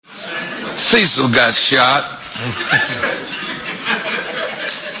Cecil got shot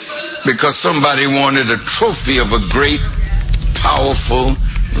because somebody wanted a trophy of a great, powerful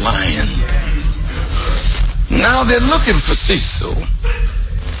lion. Now they're looking for Cecil.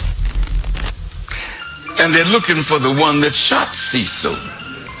 And they're looking for the one that shot Cecil.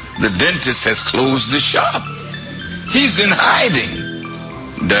 The dentist has closed the shop. He's in hiding.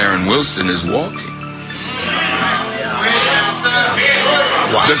 Darren Wilson is walking.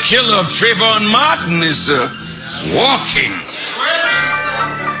 The killer of Trayvon Martin is walking.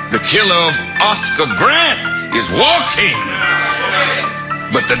 The killer of Oscar Grant is walking.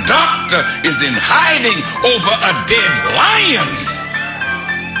 But the doctor is in hiding over a dead lion.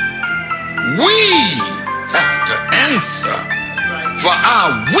 We have to answer for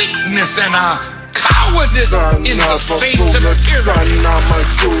our weakness and our cowardice in the face of tyranny. Son, I'm a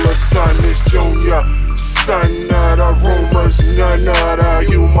jeweler, son is Junior. Son of the rumors, none of the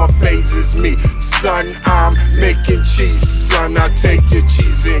humor phases me. Son, I'm making cheese. Son, I take your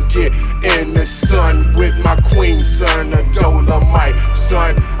cheese and get in the sun with my queen. Son, a Dolomite.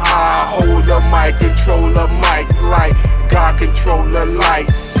 Son, I hold a mic, control a mic like God control the light.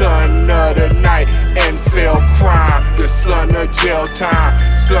 Son of the night and fail crime. The son of jail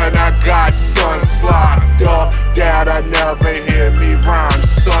time. Son, I got sons locked up that'll never hear me rhyme.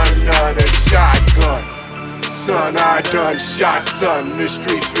 Son of the shotgun. Son, I done shot, son, the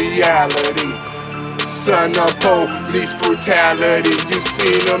streets reality. Son of police brutality. You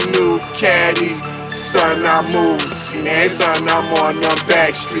seen them new caddies. Son, I move, see that? Son, I'm on the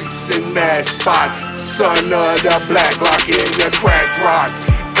back streets in that spot. Son of the black rock in the crack rock.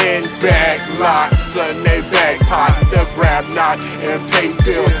 And back lock, son, they back pot. The grab knock and pay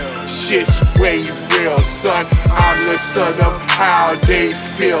bill. Shit's way real, son. I'm the son of how they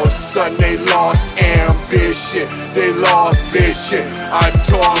feel. Son, they lost ambition. They lost vision. I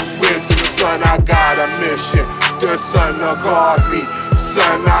talk with them, son, I got a mission. The son of guard me.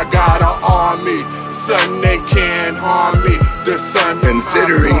 Son, I got an army. Son, they can't harm me. The son of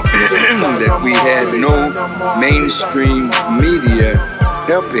considering that we had no mainstream media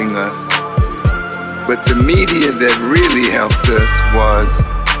helping us, but the media that really helped us was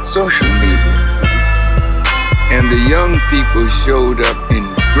social media. And the young people showed up in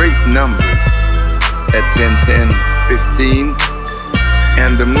great numbers at 10, 10, 15.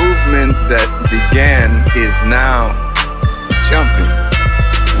 And the movement that began is now jumping.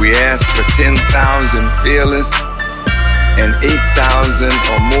 We asked for 10,000 fearless, and 8,000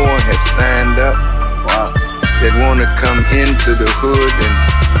 or more have signed up. Wow. That want to come into the hood and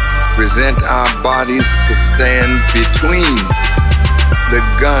present our bodies to stand between the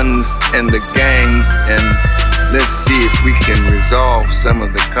guns and the gangs, and let's see if we can resolve some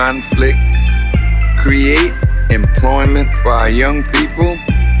of the conflict, create employment for our young people,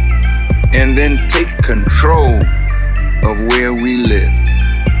 and then take control of where we live.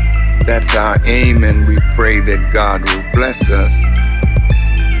 That's our aim, and we pray that God will bless us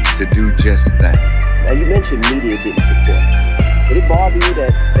to do just that. Now, you mentioned media didn't support. Did it bother you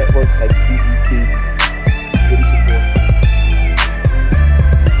that networks like BBC